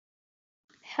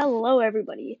Hello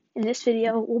everybody. In this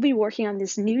video, we'll be working on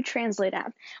this new Translate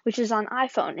app, which is on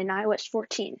iPhone in iOS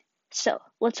 14. So,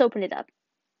 let's open it up.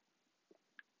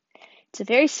 It's a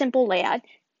very simple layout,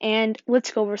 and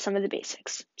let's go over some of the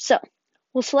basics. So,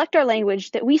 we'll select our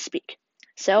language that we speak.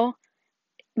 So,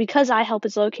 because iHelp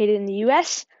is located in the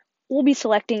US, we'll be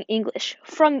selecting English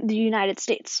from the United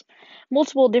States.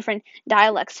 Multiple different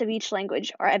dialects of each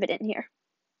language are evident here.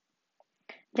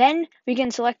 Then, we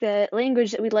can select the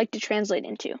language that we'd like to translate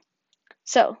into.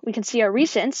 So we can see our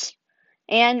recents,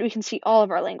 and we can see all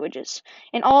of our languages,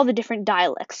 and all the different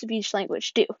dialects of each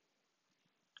language too.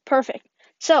 Perfect.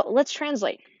 So let's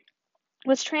translate.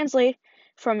 Let's translate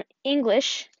from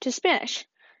English to Spanish.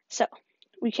 So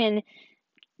we can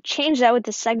change that with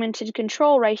the segmented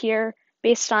control right here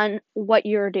based on what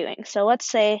you're doing. So let's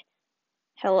say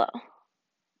hello.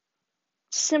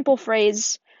 Simple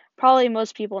phrase, probably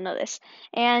most people know this,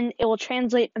 and it will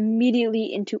translate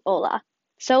immediately into hola.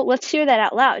 So let's hear that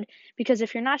out loud, because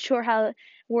if you're not sure how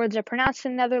words are pronounced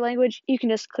in another language, you can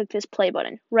just click this play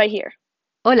button right here.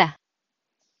 Hola.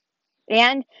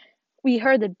 And we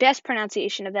heard the best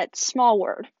pronunciation of that small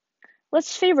word.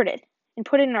 Let's favorite it and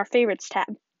put it in our favorites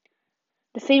tab.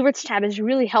 The favorites tab is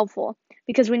really helpful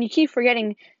because when you keep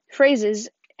forgetting phrases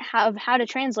of how to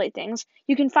translate things,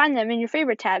 you can find them in your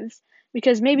favorite tabs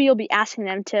because maybe you'll be asking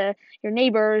them to your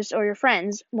neighbors or your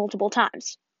friends multiple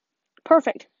times.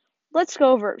 Perfect. Let's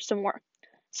go over some more.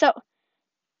 So,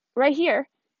 right here,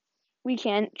 we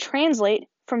can translate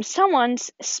from someone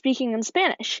speaking in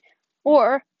Spanish,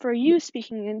 or for you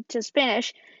speaking into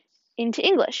Spanish into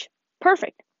English.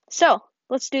 Perfect. So,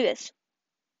 let's do this.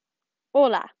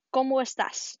 Hola, ¿cómo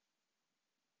estás?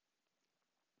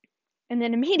 And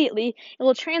then immediately it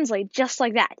will translate just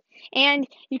like that. And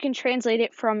you can translate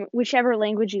it from whichever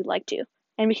language you'd like to.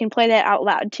 And we can play that out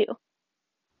loud too.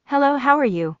 Hello, how are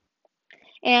you?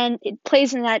 And it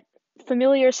plays in that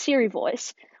familiar Siri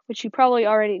voice, which you probably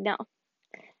already know.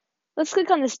 Let's click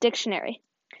on this dictionary,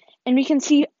 and we can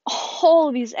see all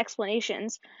of these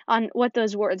explanations on what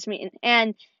those words mean.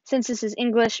 And since this is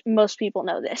English, most people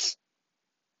know this.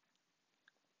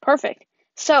 Perfect.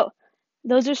 So,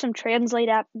 those are some Translate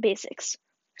app basics.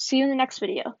 See you in the next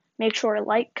video. Make sure to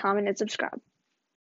like, comment, and subscribe.